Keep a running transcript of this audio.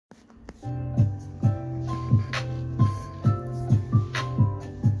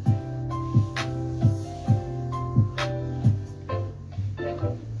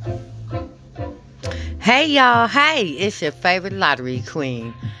Hey y'all, hey, it's your favorite lottery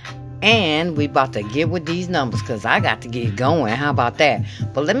queen. And we about to get with these numbers because I got to get going. How about that?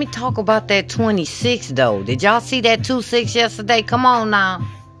 But let me talk about that 26 though. Did y'all see that 26 yesterday? Come on now.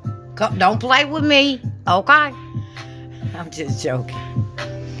 Don't play with me, okay? I'm just joking.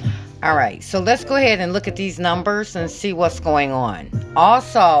 All right, so let's go ahead and look at these numbers and see what's going on.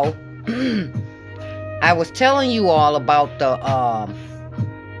 Also, I was telling you all about the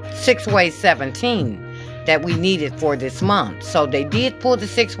 6-way 17 that we needed for this month. So they did pull the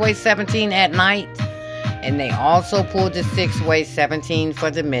 6-way 17 at night, and they also pulled the 6-way 17 for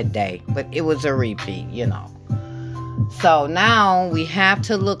the midday, but it was a repeat, you know. So now we have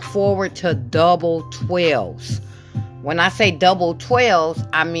to look forward to double 12s. When I say double 12s,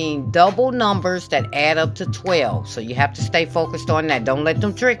 I mean double numbers that add up to 12. So you have to stay focused on that. Don't let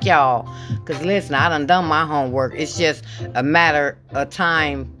them trick y'all. Because listen, I done my homework. It's just a matter of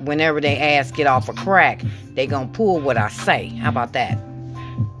time. Whenever they ass get off a crack, they gonna pull what I say. How about that?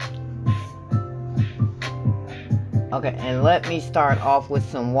 Okay, and let me start off with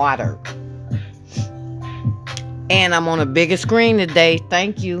some water. And I'm on a bigger screen today.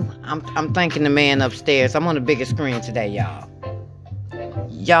 Thank you. I'm thanking the man upstairs. I'm on a bigger screen today, y'all.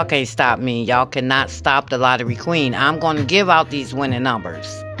 Y'all can't stop me. Y'all cannot stop the lottery queen. I'm going to give out these winning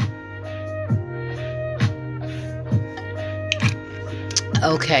numbers.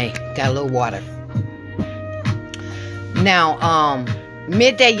 Okay, got a little water. Now,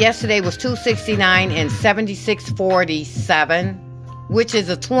 midday yesterday was 269 and 7647. Which is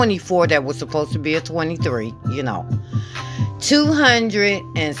a 24 that was supposed to be a 23, you know. 200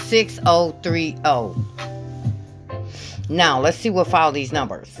 and 6030. Now, let's see what follow these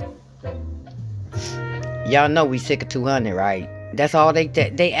numbers. Y'all know we sick of 200, right? That's all they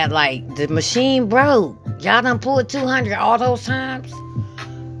act like the machine broke. Y'all done pulled 200 all those times?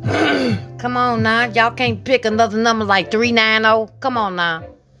 Come on now. Y'all can't pick another number like 390. Come on now.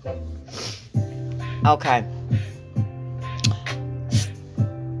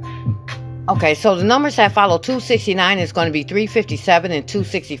 Okay, so the numbers that follow 269 is going to be 357 and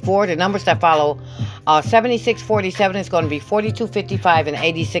 264. The numbers that follow 7647 is going to be 4255 and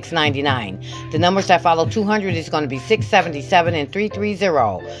 8699. The numbers that follow 200 is going to be 677 and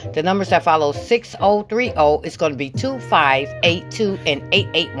 330. The numbers that follow 6030 is going to be 2582 and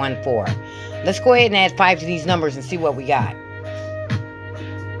 8814. Let's go ahead and add 5 to these numbers and see what we got.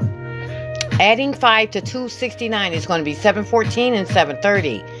 Adding 5 to 269 is going to be 714 and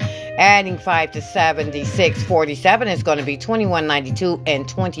 730. Adding 5 to 7647 is going to be 2192 and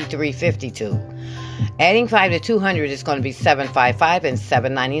 2352. Adding 5 to 200 is going to be 755 and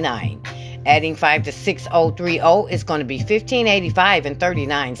 799. Adding 5 to 6030 is going to be 1585 and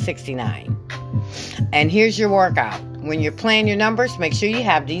 3969. And here's your workout. When you're playing your numbers, make sure you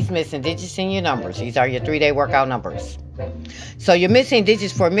have these missing digits in your numbers. These are your 3-day workout numbers. So your missing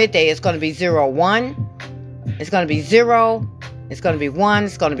digits for midday is going to be 01. It's going to be 0. It's going to be 1,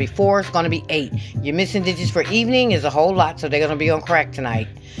 it's going to be 4, it's going to be 8. Your missing digits for evening is a whole lot, so they're going to be on crack tonight.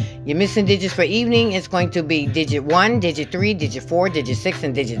 Your missing digits for evening is going to be digit 1, digit 3, digit 4, digit 6,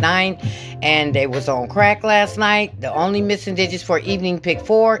 and digit 9. And they was on crack last night. The only missing digits for evening pick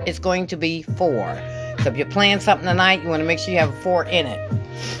 4 is going to be 4. So if you're playing something tonight, you want to make sure you have a 4 in it.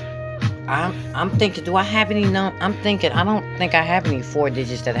 I'm thinking, do I have any I don't think I have any 4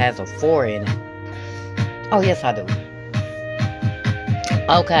 digits that has a 4 in it. Oh, yes, I do.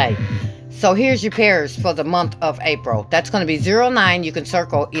 Okay, so here's your pairs for the month of April. That's going to be 09. You can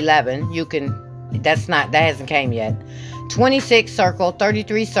circle 11. That hasn't came yet. 26 circle,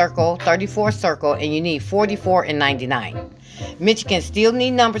 33 circle, 34 circle, and you need 44 and 99. Michigan still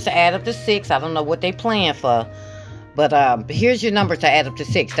need numbers to add up to 6. I don't know what they plan for. But here's your numbers to add up to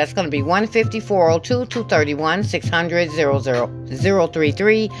 6. That's going to be 150, 402, 231, 600,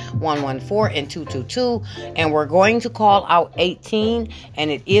 033, 114, and 222. And we're going to call out 18.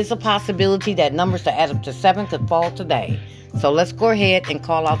 And it is a possibility that numbers to add up to 7 could fall today. So let's go ahead and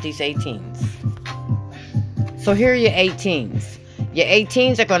call out these 18s. So here are your 18s. Your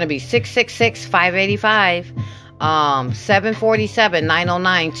 18s are going to be 666, 585, 747,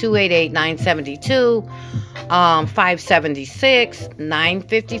 909, 288, 972. 576,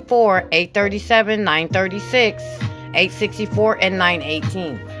 954, 837, 936, 864, and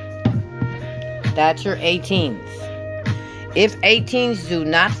 918. That's your 18s. If 18s do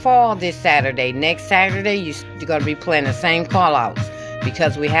not fall this Saturday, next Saturday, you're going to be playing the same call-outs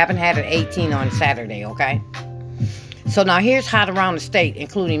because we haven't had an 18 on Saturday, okay? So now here's hot around the state,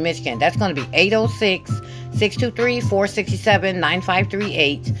 including Michigan. That's going to be 806,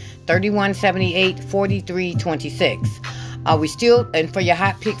 623-467-9538, 3178-4326. We still, and for your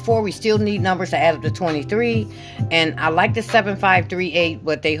hot pick 4, we still need numbers to add up to 23. And I like the 7538,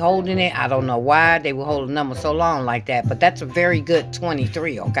 but they holding it. I don't know why they will hold a number so long like that, but that's a very good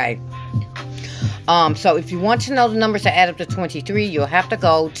 23, okay? So if you want to know the numbers to add up to 23, you'll have to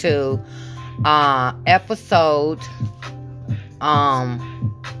go to episode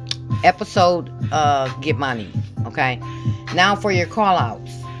Get Money, okay? Now for your call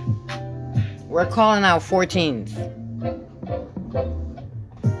outs. We're calling out 14s.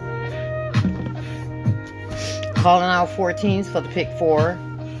 Calling out 14s for the pick 4.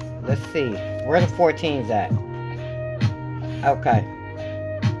 Let's see. Where are the 14s at? Okay.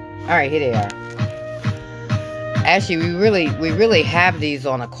 Alright, here they are. Actually, we really have these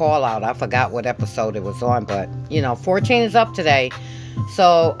on a call out. I forgot what episode it was on, but 14 is up today.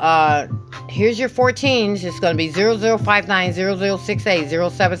 So here's your 14s. It's going to be 0059, 0068,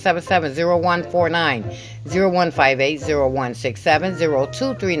 0777, 0149, 0158, 0167,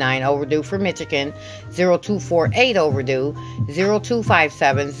 0239 overdue for Michigan, 0248 overdue,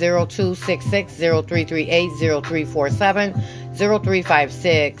 0257, 0266, 0338, 0347,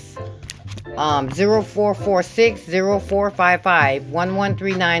 0356, 0446, 0455,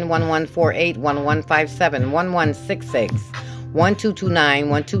 1139, 1148, 1157, 1166, 1229,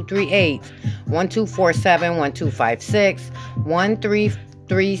 1238, 1247, 1256,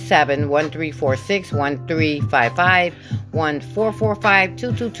 1337, 1346, 1355, 1445,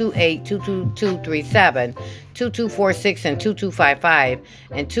 2228, 22237, 2246 and 2255,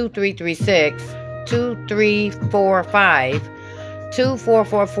 and 2336, 2345,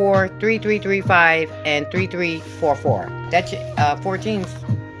 2444, 3335, and 3344. That's your 14s.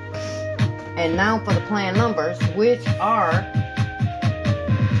 And now for the plan numbers, which are...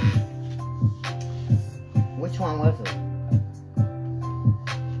 Which one was it?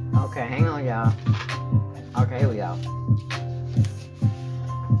 Okay, hang on, y'all. Okay, here we go.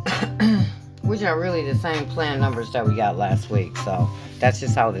 Which are really the same plan numbers that we got last week. So that's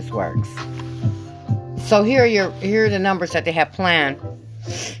just how this works. So here are the numbers that they have planned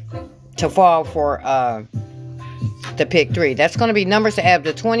to fall for the pick 3. That's going to be numbers to add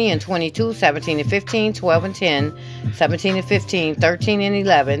to 20 and 22, 17 and 15, 12 and 10, 17 and 15, 13 and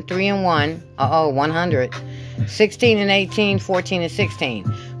 11, 3 and 1, 100, 16 and 18, 14 and 16.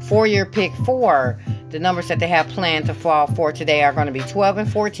 For your pick 4, the numbers that they have planned to fall for today are going to be 12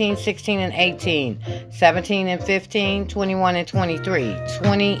 and 14, 16 and 18, 17 and 15, 21 and 23,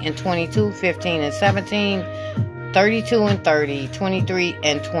 20 and 22, 15 and 17, 32 and 30, 23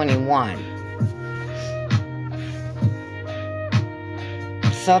 and 21.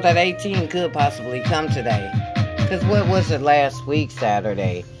 So that 18 could possibly come today. Because what was it last week,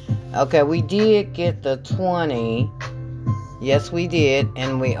 Saturday? Okay, we did get the 20. Yes, we did.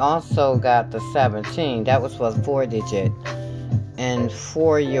 And we also got the 17. That was for 4-digit. And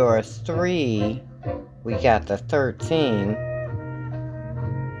for your 3, we got the 13.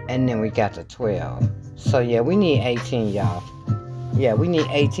 And then we got the 12. So, yeah, we need 18, y'all. Yeah, we need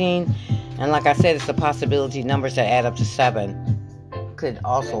 18. And like I said, it's a possibility numbers that add up to 7 could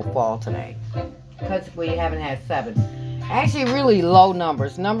also fall today. Because we haven't had 7. Actually, really low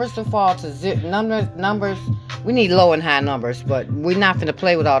numbers. Numbers to fall to numbers. We need low and high numbers, but we're not going to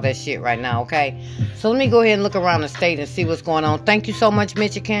play with all that shit right now, okay? So let me go ahead and look around the state and see what's going on. Thank you so much,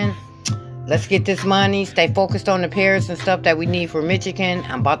 Michigan. Let's get this money. Stay focused on the pairs and stuff that we need for Michigan.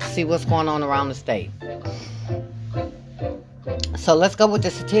 I'm about to see what's going on around the state. So let's go with the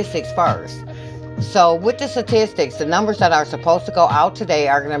statistics first. So with the statistics, the numbers that are supposed to go out today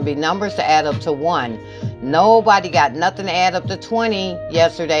are going to be numbers to add up to 1. Nobody got nothing to add up to 20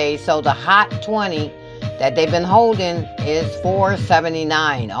 yesterday. So the hot 20 that they've been holding is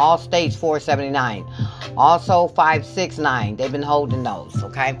 479. All states 479. Also 569. They've been holding those,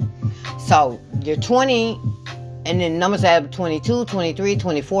 okay? So your 20, and then numbers add up to 22, 23,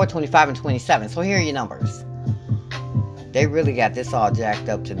 24, 25, and 27. So here are your numbers. They really got this all jacked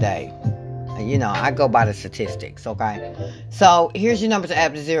up today. I go by the statistics, okay? So here's your numbers add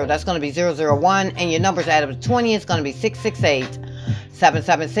up to 0. That's going to be 001. And your numbers add up to 20 is going to be 668,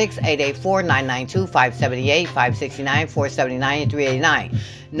 776, 884, 992, 578, 569, 479, and 389.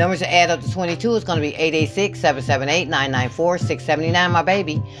 Numbers that add up to 22 is going to be 886, 778, 994, 679, my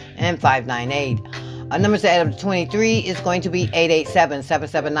baby, and 598. Numbers that add up to 23 is going to be 887,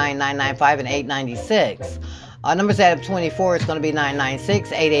 779, 995, and 896. Numbers that add up to 24 is going to be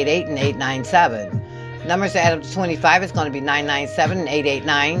 996, 888, and 897. Numbers that add up to 25 is going to be 997 and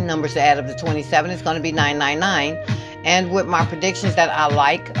 889. Numbers that add up to 27 is going to be 999. And with my predictions that I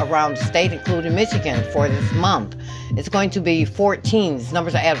like around the state, including Michigan, for this month, It's going to be 14s.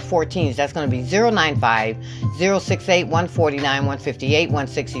 Numbers are added 14s. That's going to be 095, 068, 149, 158,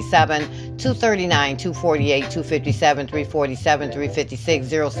 167, 239, 248, 257, 347, 356,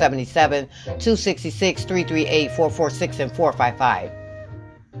 077, 266, 338, 446, and 455.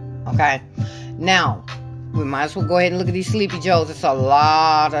 Okay? Now, we might as well go ahead and look at these Sleepy Joes. It's a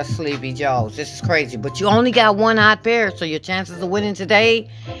lot of Sleepy Joes. This is crazy. But you only got one odd pair, so your chances of winning today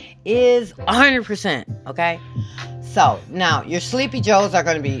is 100%. Okay? So, now, your Sleepy Joes are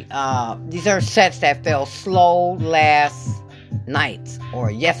going to be, these are sets that fell slow last night,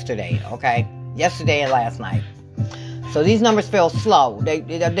 or yesterday, okay? Yesterday and last night. So, these numbers fell slow.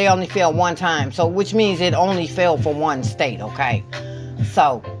 They only fell one time, so which means it only fell for one state, okay?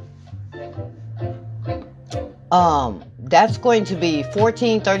 So, that's going to be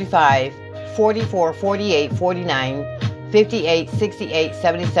 14, 35, 44, 48, 49, 58, 68,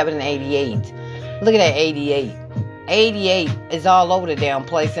 77, and 88. Look at that 88. 88 is all over the damn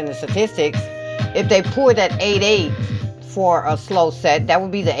place in the statistics. If they pull that 88 for a slow set, that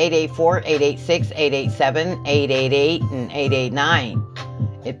would be the 884, 886, 887, 888, and 889.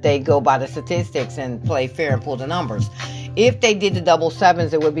 If they go by the statistics and play fair and pull the numbers. If they did the double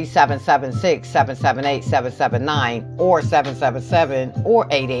sevens, it would be 776, 778, 779, or 777, or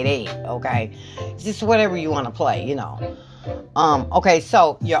 888, okay? It's just whatever you want to play, you know. Okay,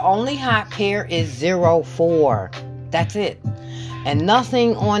 so your only hot pair is 04. That's it. And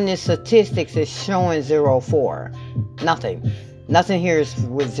nothing on the statistics is showing 04. Nothing. Nothing here is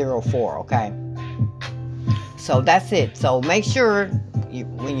with 04, okay? So that's it. So make sure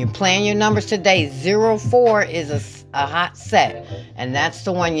when you're playing your numbers today, 04 is a hot set, and that's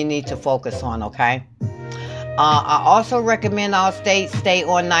the one you need to focus on, okay? I also recommend all states stay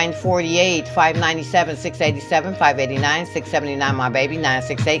on 948, 597, 687, 589, 679, my baby,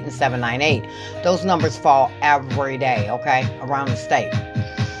 968, and 798. Those numbers fall every day, okay, around the state.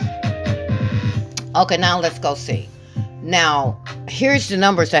 Okay, now let's go see. Now, here's the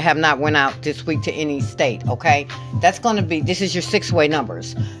numbers that have not went out this week to any state, okay? That's going to be, this is your six-way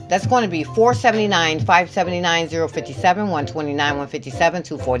numbers. That's going to be 479, 579, 057, 129, 157,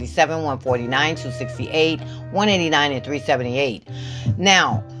 247, 149, 268, 189, and 378.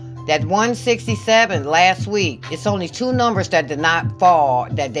 Now, that 167 last week, it's only two numbers that did not fall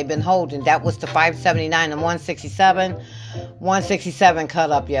that they've been holding. That was the 579 and 167. 167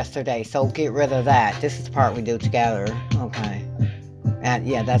 cut up yesterday, so get rid of that. This is the part we do together. Okay. And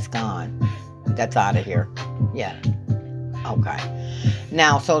yeah, that's gone. That's out of here. Yeah. Okay.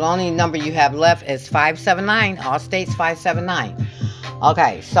 Now, so the only number you have left is 579. All states 579.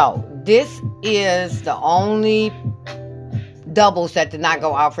 Okay, so this is the only doubles that did not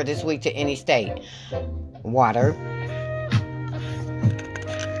go out for this week to any state. Water.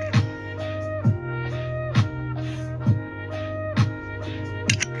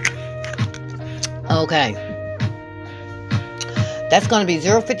 Okay. That's going to be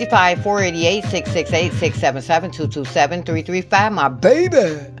 055, 488, 668, 677, 227, 335, my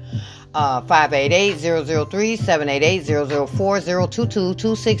baby. 588, 003, 788, 004, 022,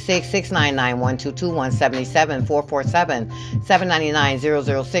 266, 699, 122, 177, 447, 799,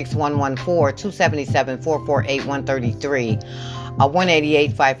 006, 114, 277, 448, 133.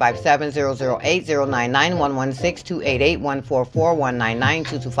 188, 557, 008, 099, 116, 288, 144, 199,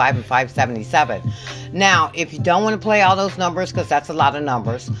 225, and 577. Now, if you don't want to play all those numbers, because that's a lot of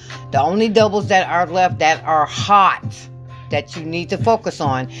numbers, the only doubles that are left that are hot that you need to focus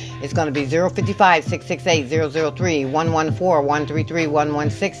on is going to be 055, 668, 003, 114, 133,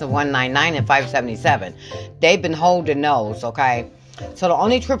 116, and 199, and 577. They've been holding those, okay? So the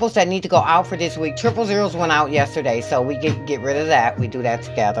only triples that need to go out for this week, triple zeros went out yesterday, so we get rid of that. We do that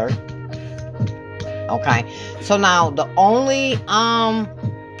together. Okay. So now the only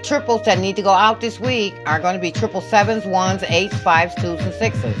triples that need to go out this week are going to be triple sevens, ones, eights, fives, twos, and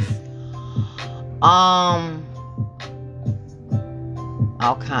sixes.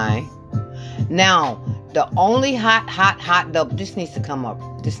 Okay. Now the only hot double. This needs to come up.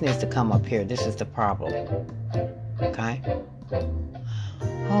 This needs to come up here. This is the problem. Okay.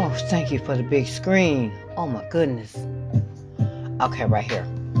 Oh, thank you for the big screen. Oh my goodness. Okay, right here.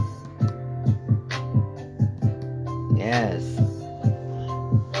 Yes.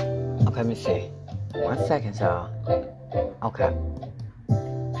 Okay, let me see. 1 second, y'all. Okay.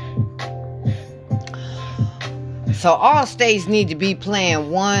 So all states need to be playing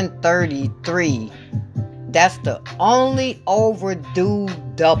 133. That's the only overdue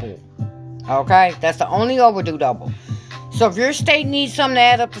double. Okay? That's the only overdue double. So if your state needs something to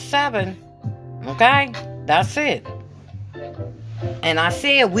add up to 7, okay, that's it. And I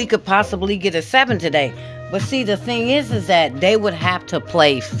said we could possibly get a 7 today. But see, the thing is that they would have to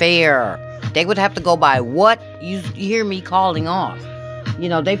play fair. They would have to go by what you hear me calling off.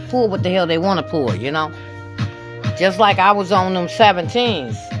 They pull what the hell they want to pull, Just like I was on them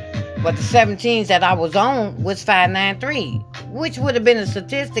 17s. But the 17s that I was on was 593, which would have been a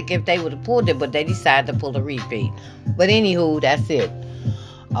statistic if they would have pulled it, but they decided to pull a repeat. But anywho, that's it.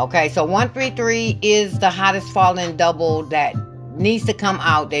 Okay, so 133 is the hottest falling double that needs to come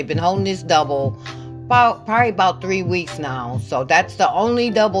out. They've been holding this double probably about 3 weeks now. So that's the only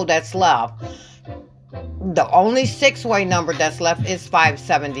double that's left. The only 6-way number that's left is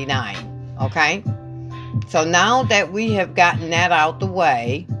 579. Okay? So now that we have gotten that out the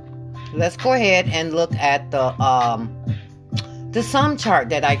way, let's go ahead and look at the sum chart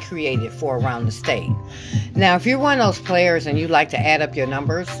that I created for around the state. Now, if you're one of those players and you like to add up your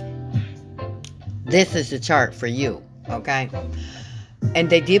numbers, this is the chart for you, okay? And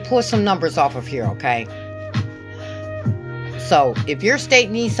they did pull some numbers off of here, okay? So, if your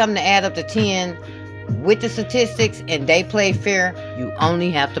state needs something to add up to 10 with the statistics and they play fair, you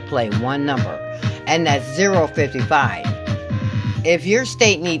only have to play one number, and that's 055. If your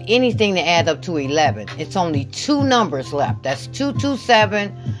state need anything to add up to 11, it's only 2 numbers left. That's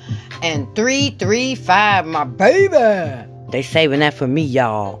 227 and 335, my baby. They saving that for me,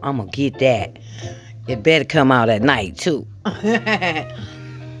 y'all. I'm going to get that. It better come out at night, too.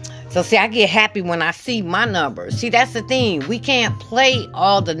 So, see, I get happy when I see my numbers. See, that's the thing. We can't play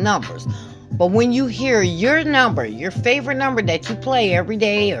all the numbers. But when you hear your number, your favorite number that you play every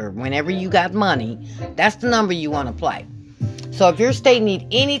day or whenever you got money, that's the number you want to play. So if your state need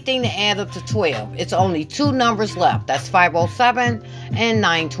anything to add up to 12, it's only 2 numbers left. That's 507 and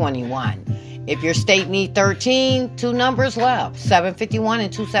 921. If your state need 13, 2 numbers left. 751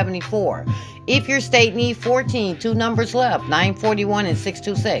 and 274. If your state need 14, 2 numbers left. 941 and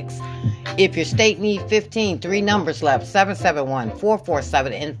 626. If your state need 15, 3 numbers left. 771,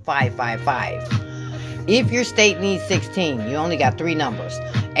 447 and 555. If your state needs 16, you only got 3 numbers.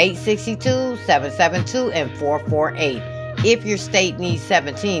 862, 772 and 448. If your state needs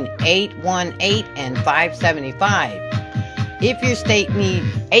 17, 818 and 575. If your state needs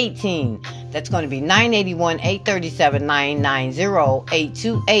 18, that's going to be 981, 837, 990,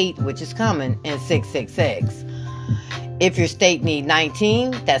 828, which is coming, and 666. If your state needs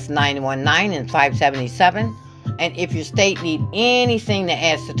 19, that's 919 and 577. And if your state needs anything that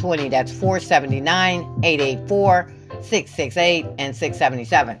adds to 20, that's 479, 884, 668, and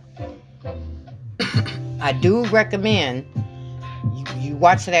 677. I do recommend you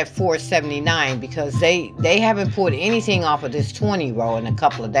watch that 479 because they haven't pulled anything off of this 20 row in a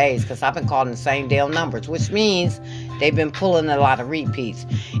couple of days because I've been calling the same damn numbers, which means they've been pulling a lot of repeats.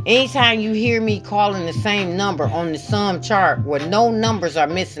 Anytime you hear me calling the same number on the sum chart where no numbers are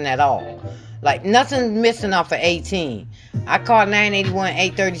missing at all, like nothing missing off of 18. I called 981,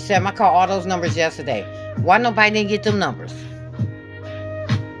 837. I called all those numbers yesterday. Why nobody didn't get them numbers?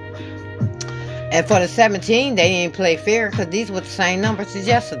 And for the 17, they didn't play fair because these were the same numbers as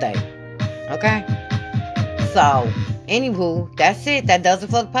yesterday. Okay? So, anywho, that's it. That does it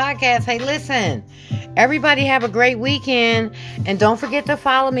for the podcast. Hey, listen. Everybody have a great weekend. And don't forget to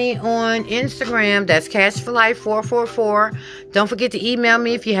follow me on Instagram. That's Cash4Life444. Don't forget to email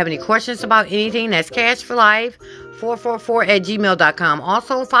me if you have any questions about anything. That's Cash4Life444@gmail.com.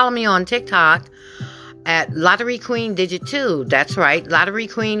 Also, follow me on TikTok at Lottery Queen Digit 2. That's right, Lottery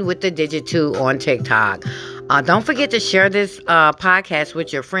Queen with the Digit 2 on TikTok. Don't forget to share this podcast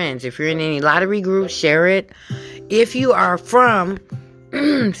with your friends. If you're in any lottery group, share it. If you are from,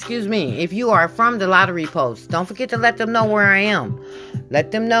 if you are from the Lottery Post, don't forget to let them know where I am.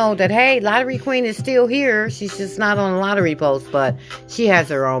 Let them know that, hey, Lottery Queen is still here. She's just not on the Lottery Post, but she has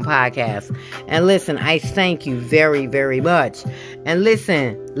her own podcast. And listen, I thank you very, very much. And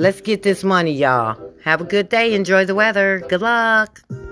listen, let's get this money, y'all. Have a good day. Enjoy the weather. Good luck.